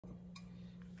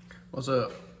What's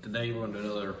up? Today we're going to do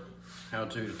another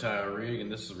how-to to tie a rig, and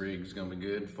this rig is going to be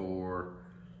good for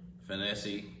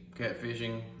finesse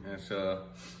catfishing. It's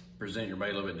present your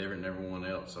bait a little bit different than everyone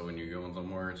else. So when you're going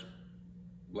somewhere, it's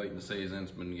late in the season,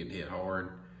 it's been getting hit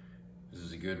hard. This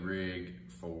is a good rig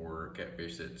for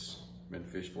catfish that's been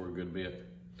fished for a good bit.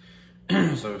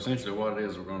 So essentially what it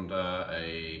is, we're going to tie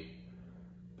a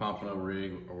pompano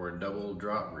rig or a double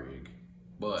drop rig,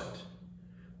 but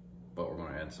we're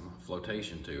going to add some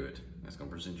flotation to it. That's going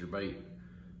to present your bait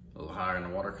a little higher in the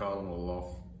water column, a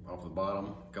little off the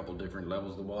bottom, a couple different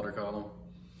levels of the water column.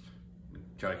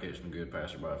 Try to catch some good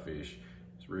passerby fish.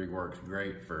 This rig works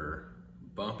great for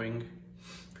bumping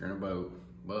if you're in a boat,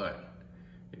 but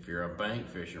if you're a bank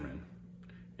fisherman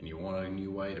and you want a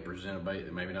new way to present a bait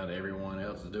that maybe not everyone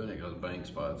else is doing it because bank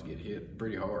spots get hit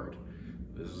pretty hard,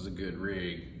 this is a good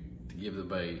rig to give the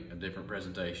bait a different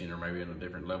presentation or maybe in a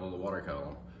different level of the water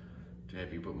column to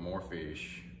help you put more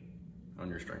fish on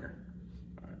your stringer.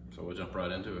 All right, so we'll jump right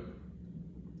into it.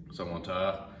 So I'm gonna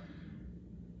tie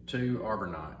 2 arbor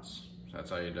knots. So that's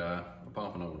how you tie a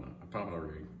pompano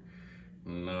rig.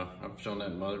 And I've shown that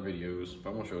in my other videos,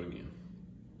 but I'm gonna show it again.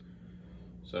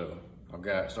 So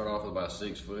start off with about a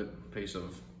 6-foot piece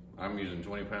of, I'm using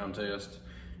 20-pound test. You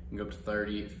can go up to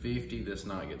 30, 50, this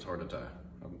knot gets hard to tie,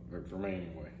 for me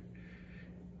anyway.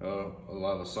 A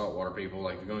lot of the saltwater people,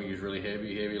 like if you're gonna use really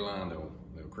heavy line, they'll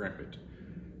crimp it.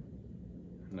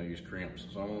 And they use crimps.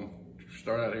 So I'm gonna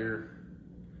start out here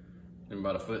in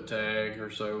about a foot tag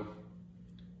or so,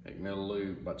 making a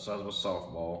loop about the size of a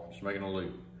softball, just making a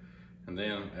loop. And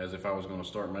then as if I was gonna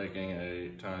start tying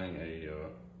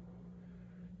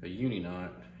a uni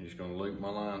knot, I'm just gonna loop my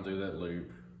line through that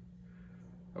loop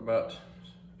about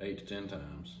 8 to 10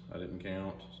 times. I didn't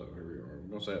count, so here we are. I'm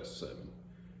gonna say that's 7.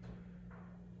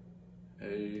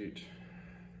 8,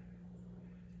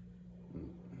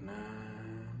 9,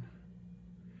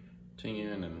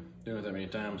 10, and doing it that many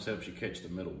times helps you catch the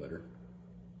middle better,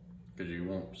 because you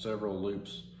want several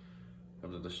loops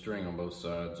of the string on both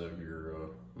sides of your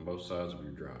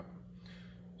drop.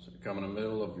 So you come in the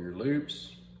middle of your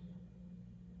loops.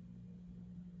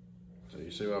 So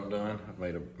you see what I've done? I've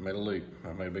made a loop.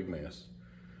 I've made a big mess.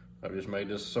 I've just made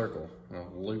this circle and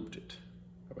I've looped it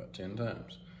about 10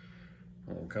 times.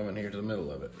 We'll come in here to the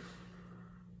middle of it.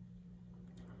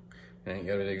 Ain't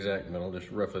got to be the exact middle,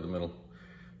 just roughly the middle.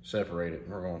 Separate it,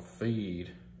 and we're gonna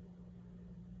feed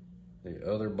the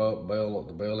other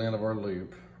bell end of our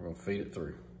loop. We're gonna feed it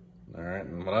through. All right,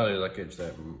 and what I do is I catch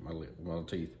that with my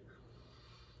teeth,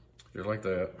 just like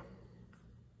that,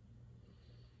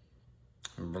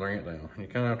 and bring it down. You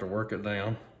kind of have to work it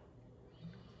down.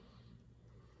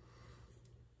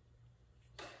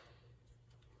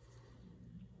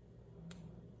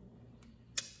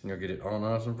 You'll get it all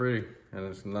nice and pretty, and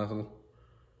it's a nice little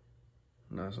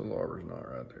arbor knot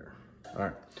right there. All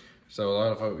right, so a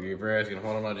lot of folks, if you're asking,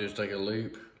 why don't I just take a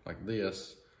loop like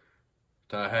this,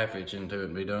 tie a 1/2 inch into it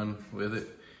and be done with it?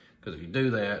 Because if you do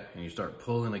that and you start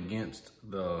pulling against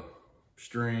the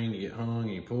string, you get hung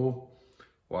and you pull,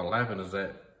 what'll happen is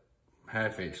that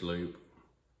 1/2 inch loop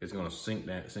is gonna sink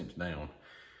down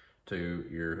to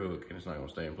your hook, and it's not gonna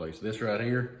stay in place. This right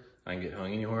here, I can get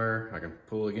hung anywhere. I can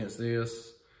pull against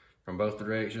this from both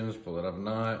directions, pull it up a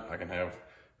knot. I can have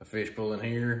a fish pulling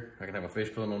here. I can have a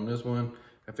fish pulling on this one,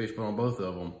 a fish pulling on both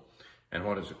of them. And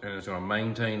it's gonna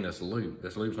maintain this loop.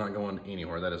 This loop's not going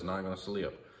anywhere. That is not gonna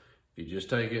slip. If you just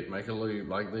take it, make a loop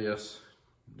like this,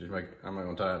 I'm not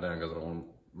gonna tie it down because I don't wanna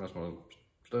mess my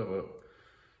stuff up.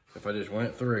 If I just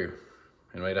went through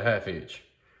and made a 1/2 inch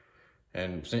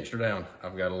and cinched her down,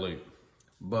 I've got a loop.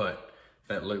 But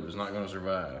that loop is not gonna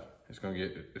survive.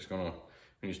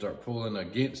 When you start pulling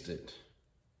against it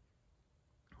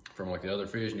from like the other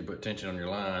fish and you put tension on your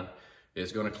line,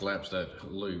 it's gonna collapse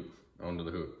that loop onto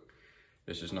the hook.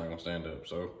 It's just not gonna stand up.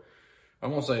 So I'm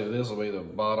gonna say this will be the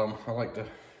bottom. I like it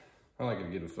to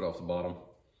get a foot off the bottom.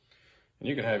 And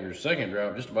you can have your second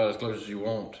drop just about as close as you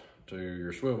want to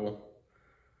your swivel.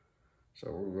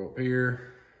 So we'll go up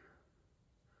here.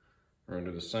 We're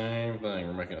gonna do the same thing.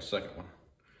 We're making a second one.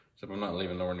 Except I'm not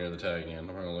leaving nowhere near the tag end.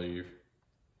 I'm gonna leave.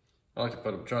 I like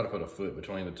to try to put a foot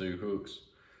between the 2 hooks.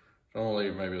 So I'm gonna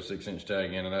leave maybe a 6-inch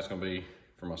tag in, and that's gonna be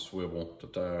for my swivel to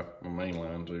tie my main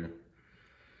line to.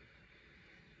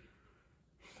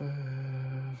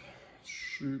 5,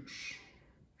 6,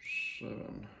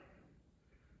 7,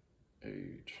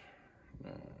 8,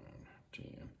 9,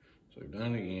 10. So we've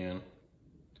done it again.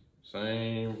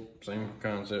 Same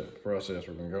concept process.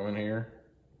 We're gonna go in here.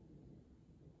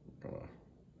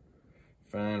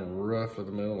 Find rough of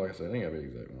the middle. Like I said, I ain't gotta be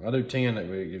exact. I do 10, that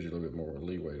way it gives you a little bit more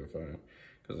leeway to find.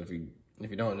 Because if you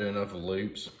don't do enough of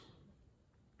loops,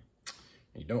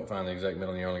 you don't find the exact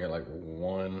middle and you only got like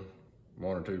one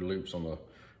or two loops on the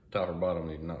top or bottom,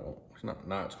 your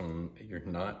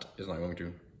knot is not going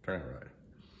to turn out right.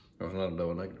 No, it's not a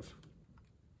double negative.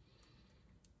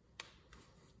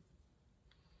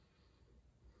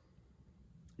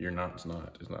 Your knot's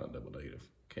not. It's not a double negative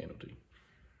candle-T.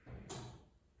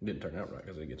 Didn't turn out right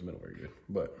because it gets middle very good,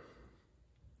 but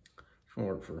it's gonna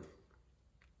work for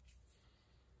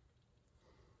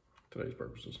today's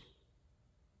purposes.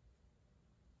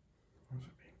 Why is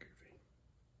it being goofy?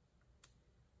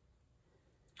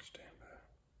 Stand by.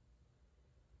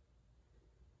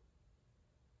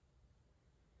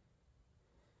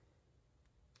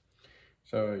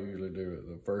 So I usually do it.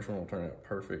 The first one will turn out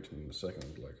perfect, and the second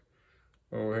one's like,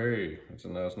 oh hey, that's a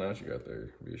nice knot you got there.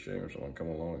 It'd be a shame if someone come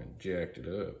along and jacked it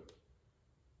up.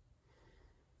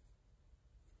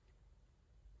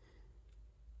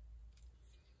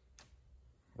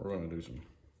 We're gonna do some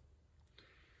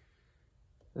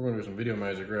video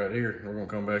magic right here. We're gonna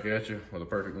come back at you with a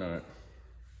perfect knot.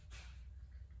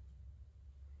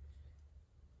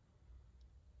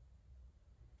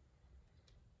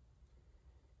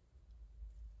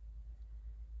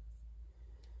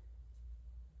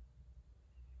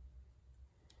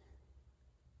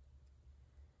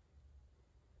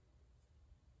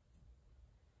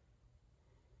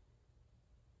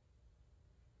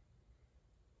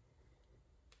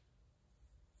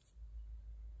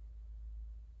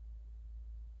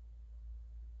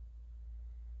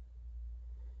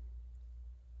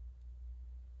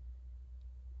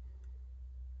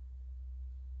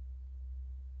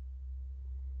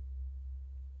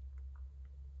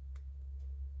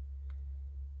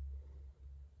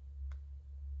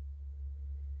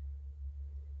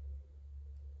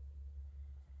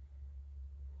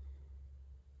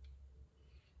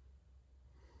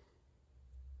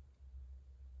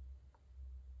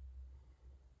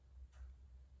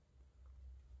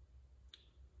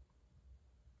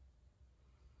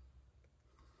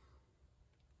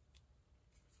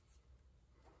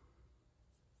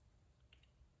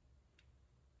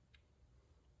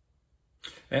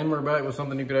 And we're back with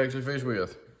something you could actually fish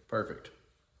with. Perfect.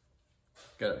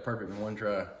 Got it perfect in one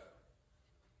try.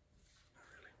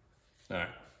 All right.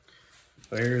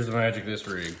 So here's the magic of this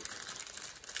rig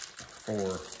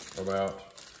for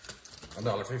about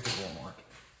 $1.50 at Walmart.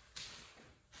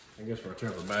 I guess for a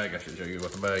 $10 bag, I should show you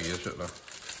what the bag is, shouldn't I?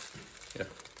 Yeah.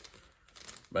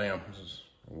 Bam. This is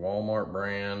a Walmart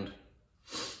brand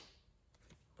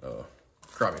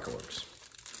crappie corks.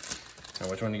 Now,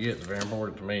 which one you get is very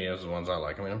important to me. Those are the ones I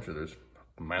like. I mean, I'm sure there's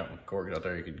mountain corks out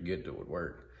there you could get that would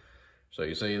work. So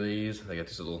you see these? They got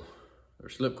these little, they're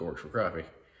slip corks for crappie.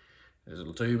 There's a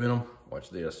little tube in them.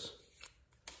 Watch this.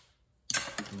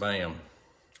 Bam.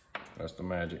 That's the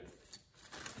magic.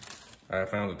 I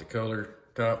found that the color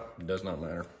top does not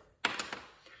matter.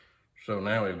 So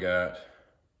now we've got,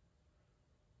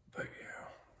 but yeah,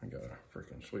 we got a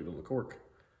freaking sweet little cork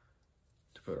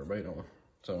to put our bait on.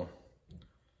 So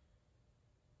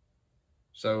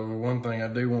one thing I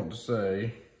do want to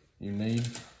say, you need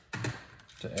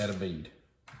to add a bead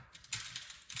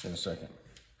in a second.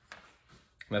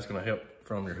 That's gonna help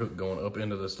from your hook going up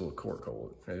into this little cork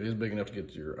hole. It is big enough to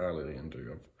get your eyelid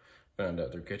into. I've found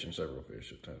out through catching several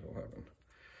fish that will happen.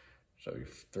 So you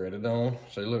thread it on.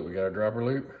 See, look, we got a dropper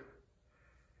loop.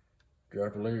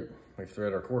 Dropper loop. We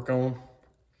thread our cork on.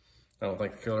 I don't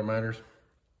think the color matters.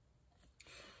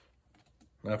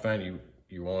 I found you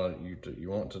want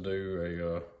to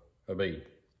do a bead.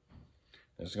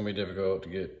 It's gonna be difficult to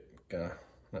get.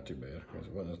 Not too bad.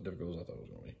 It wasn't as difficult as I thought it was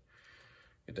gonna be.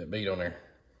 Get that bead on there.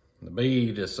 The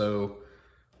bead is so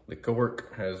the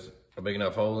cork has a big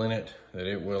enough hole in it that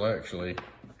it will actually,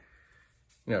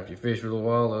 you know, if you fish for a little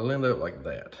while, it'll end up like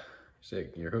that. See,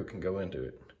 your hook can go into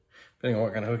it. Depending on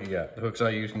what kind of hook you got. The hooks I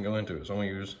use can go into it, so I'm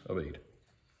gonna use a bead.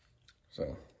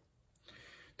 So,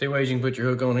 two ways you can put your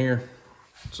hook on here.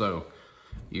 So,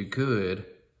 you could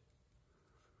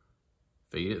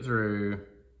feed it through.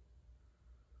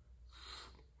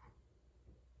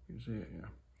 You see it, yeah.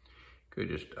 Could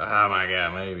just, oh my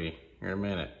God, maybe. Here in a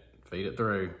minute. Feed it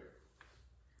through.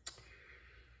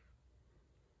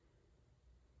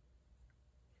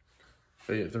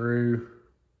 Feed it through,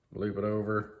 loop it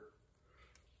over,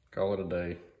 call it a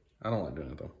day. I don't like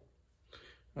doing it though.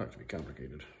 I like it to be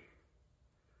complicated.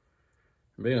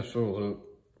 Being a swivel hook,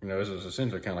 you know, this is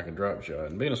essentially kind of like a drop shot.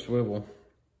 And being a swivel,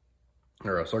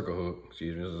 or a circle hook,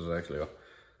 excuse me, this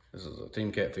is a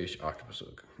Team Catfish octopus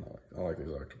hook. I like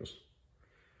these octopus.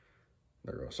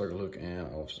 They're a circle hook and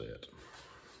offset.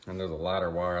 And they're the lighter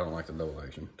wire. I don't like the double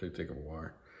action, too thick of a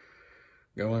wire.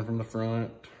 Go in from the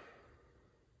front.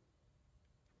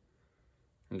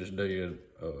 and just do you,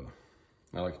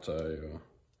 I like to tie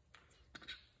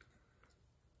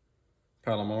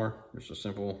Palomar, just a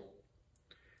simple,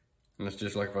 and it's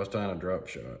just like if I was tying a drop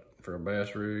shot for a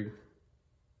bass rig.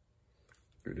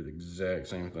 You do the exact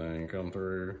same thing, come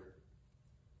through.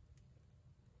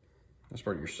 That's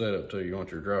part of your setup too. You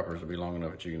want your droppers to be long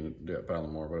enough that you can do it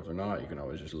Palomar, but if they're not, you can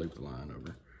always just loop the line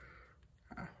over.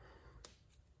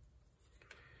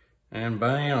 And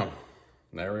bam,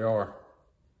 there we are.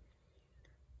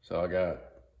 So I got,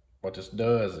 what this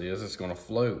does is it's gonna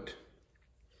float.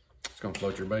 It's gonna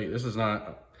float your bait. This is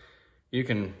not, you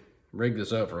can rig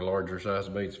this up for larger size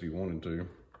baits if you wanted to.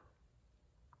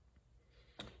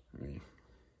 I mean,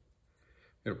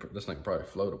 this thing can probably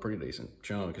float a pretty decent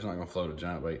chunk. It's not gonna float a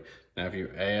giant bait. Now if you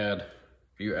add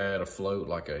a float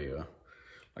like a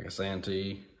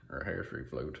Santee or a Harris rig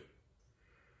float,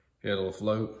 you add a little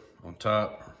float on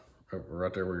top,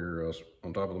 right there where you're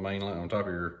on top of the main line, on top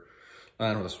of your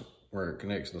line where it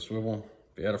connects to the swivel.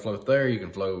 If you add a float there, you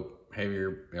can float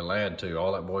heavier. It'll add to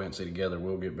all that buoyancy together.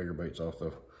 We'll get bigger baits off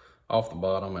the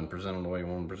bottom and present them the way you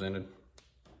want them presented.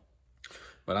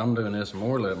 But I'm doing this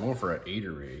more for an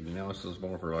eater rig. You know, this is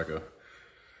more for like a,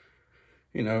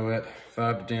 you know, that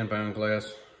 5 to 10 pound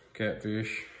class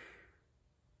catfish.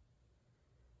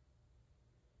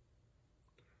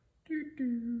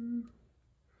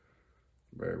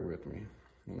 Bear with me.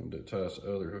 I'm gonna tie this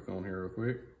other hook on here real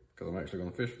quick because I'm actually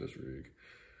gonna fish for this rig.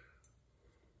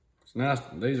 It's nice.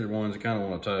 These are ones you kind of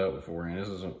want to tie up beforehand. This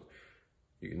isn't.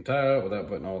 You can tie up without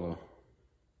putting all the.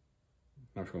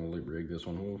 I'm just gonna loop rig this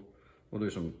one. We'll do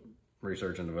some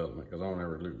research and development because I don't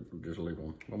ever just loop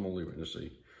them. I'm gonna loop it and just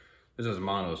see. This is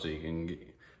mono, so you can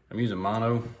get. I'm using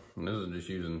mono, and this is just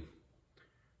using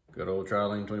good old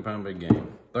trilene 20 pound big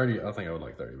game. 30. I think I would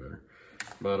like 30 better,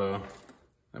 but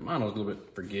that mono is a little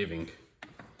bit forgiving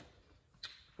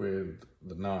with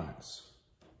the knots.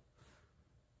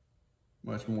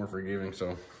 Much more forgiving.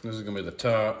 So this is gonna be the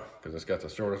top because it's got the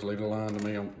shortest leader line to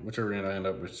me. Whichever end I end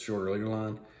up with, shorter leader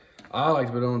line. I like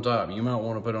to put it on top. You might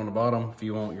want to put it on the bottom if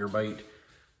you want your bait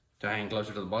to hang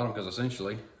closer to the bottom, because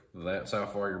essentially that's how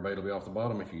far your bait will be off the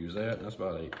bottom if you use that. And that's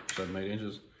about 7, 8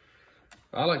 inches.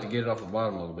 I like to get it off the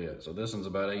bottom a little bit. So this one's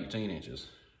about 18 inches.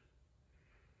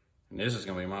 And this is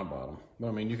gonna be my bottom. But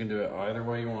I mean, you can do it either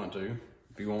way you want to.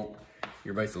 If you want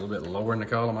your bait's a little bit lower in the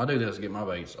column, I do this to get my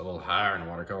baits a little higher in the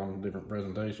water column, different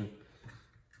presentation.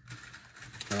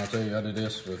 And I'll tell you, I do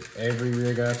this with every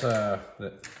rig I tie.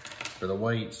 That for the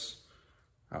weights,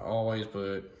 I always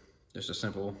put just a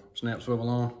simple snap swivel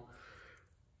on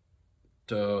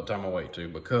to tie my weight to.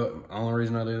 But the only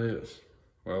reason I do this,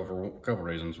 well, for a couple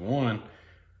reasons. One,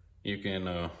 you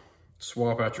can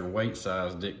swap out your weight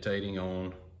size dictating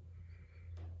on,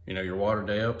 you know, your water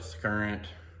depth, current.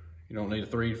 You don't need a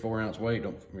 3 to 4 ounce weight.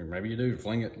 Maybe you do,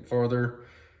 fling it farther.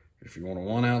 If you want a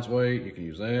 1 ounce weight, you can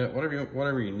use that.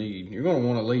 Whatever you need. You're gonna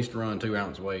want to at least run 2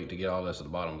 ounce weight to get all this at the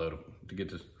bottom though, to get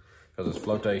this, because it's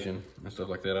flotation and stuff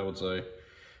like that, I would say.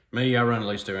 Me, I run at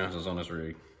least 2 ounces on this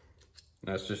rig.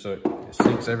 That's just so it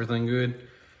sinks everything good.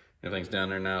 Everything's down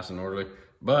there nice and orderly.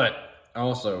 But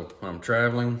also, when I'm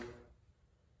traveling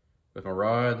with my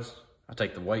rods, I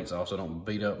take the weights off so I don't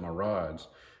beat up my rods.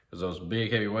 Because those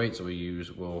big heavy weights that we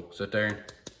use will sit there and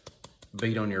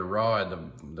beat on your rod,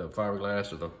 the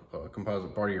fiberglass or the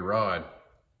composite part of your rod,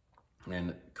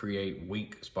 and create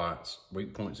weak spots,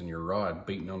 weak points in your rod,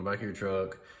 beating on the back of your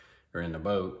truck or in the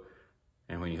boat.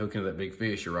 And when you hook into that big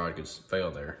fish, your rod could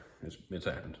fail there. It's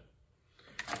happened.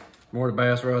 More to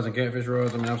bass rods and catfish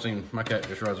rods. I mean, I've seen my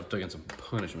catfish rods have taken some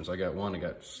punishments. I got one that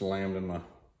got slammed in my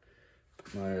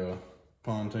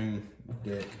pontoon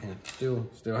deck, and still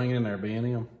hanging in there.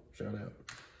 B&M, shout out.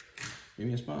 Give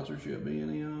me a sponsorship,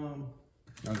 B&M.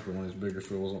 I'll just put one of these bigger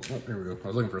swivels on. Oh, there we go. I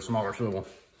was looking for a smaller swivel.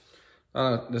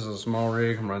 This is a small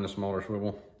rig. I'm running a smaller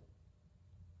swivel.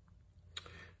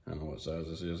 I don't know what size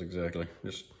this is exactly.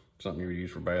 Just something you would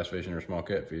use for bass fishing or small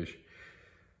catfish.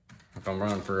 If I'm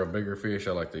running for a bigger fish,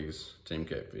 I like these Team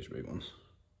Catfish big ones.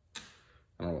 I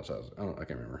don't know what size. I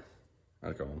can't remember.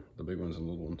 I call them the big ones and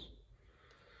little ones.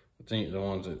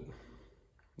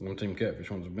 Them Team Catfish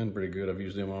ones have been pretty good. I've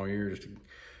used them all year. Just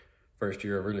first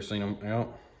year I've really seen them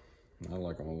out. I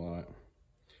like them a lot.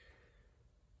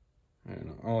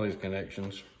 And all these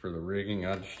connections for the rigging,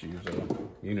 I just use a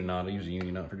uni knot. I use a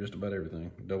uni knot for just about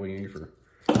everything. Double uni for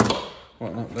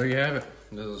whatnot. There you have it.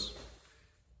 This is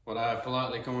what I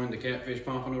politely coined the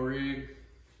Catfish-Pompano Rig.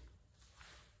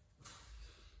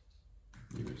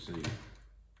 You can see.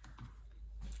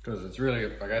 Because it's really,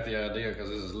 I got the idea because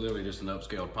this is literally just an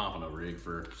upscaled pompano rig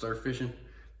for surf fishing.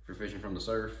 If you're fishing from the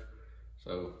surf.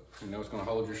 So, you know it's going to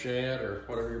hold your shad or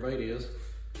whatever your bait is.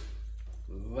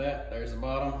 there's the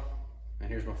bottom, and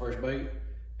here's my first bait, and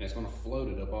it's gonna float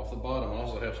it up off the bottom.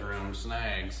 Also helps around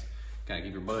snags, kind of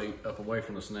keep your bait up away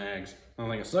from the snags. The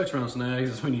only thing that sucks around snags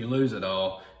is when you lose it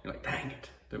all. You're like, dang it,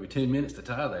 took me 10 minutes to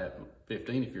tie that,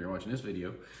 15 if you're watching this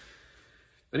video.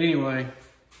 But anyway,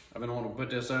 I've been wanting to put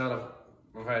this out.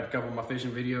 I've had a couple of my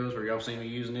fishing videos where y'all seen me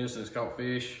using this and it's caught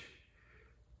fish.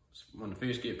 When the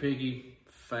fish get picky,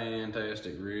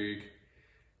 fantastic rig.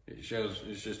 It shows,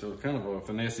 it's just a kind of a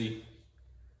finesse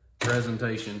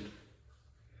presentation.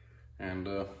 And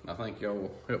I think y'all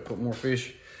will help put more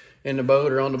fish in the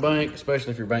boat or on the bank,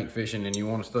 especially if you're bank fishing and you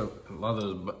want to stuff. A lot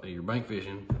of those, your bank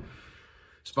fishing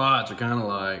spots are kind of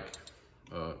like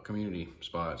community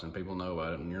spots, and people know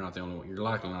about it, and you're not the only one. You're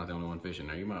likely not the only one fishing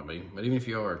there. You might be, but even if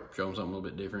you are, show them something a little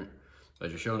bit different. So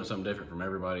you're showing it something different from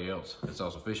everybody else that's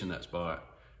also fishing that spot,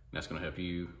 and that's going to help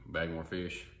you bag more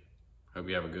fish. Hope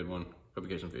you have a good one. Hope you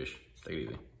get some fish. Take it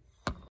easy.